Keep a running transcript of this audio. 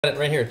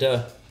Right here,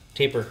 duh.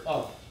 Taper.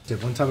 Oh.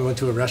 One time I went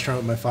to a restaurant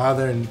with my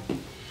father, and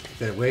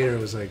the waiter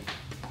was like,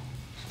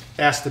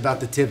 asked about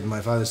the tip, and my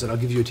father said, "I'll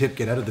give you a tip,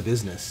 get out of the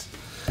business."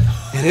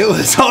 And it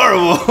was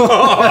horrible.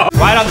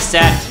 Right on the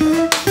set.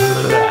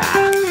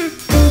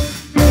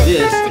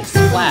 This is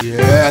splat.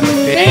 Yeah, and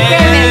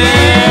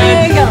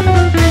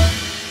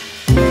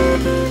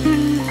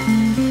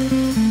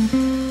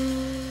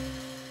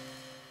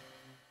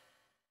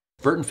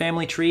the Burton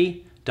family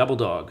tree, double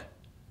dog.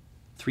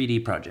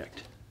 3D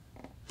project.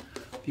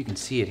 If you can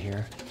see it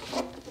here,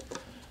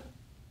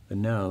 the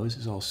nose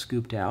is all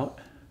scooped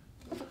out,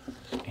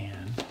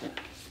 and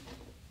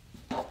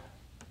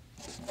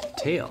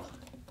tail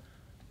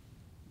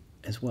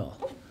as well.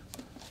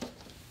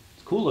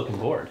 It's a cool looking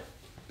board.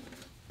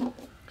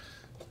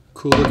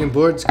 cool looking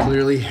board. It's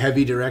clearly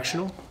heavy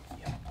directional.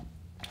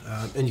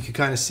 And you can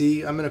kind of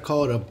see, I'm going to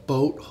call it a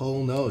boat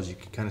hole nose. You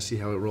can kind of see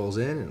how it rolls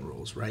in and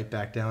rolls right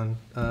back down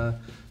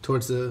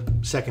towards the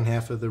second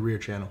half of the rear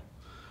channel.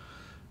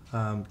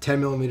 10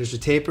 millimeters of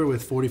taper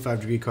with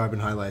 45-degree carbon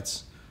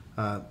highlights.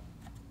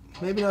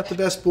 Maybe not the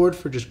best board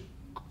for just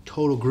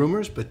total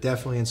groomers, but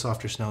definitely in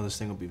softer snow, this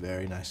thing will be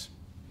very nice.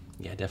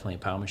 Yeah, definitely a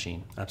power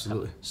machine.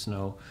 Absolutely.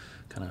 Snow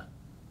kind of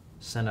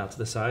send out to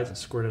the sides and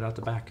squirt it out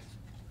the back.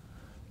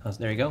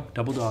 There you go,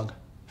 double dog,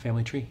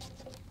 family tree.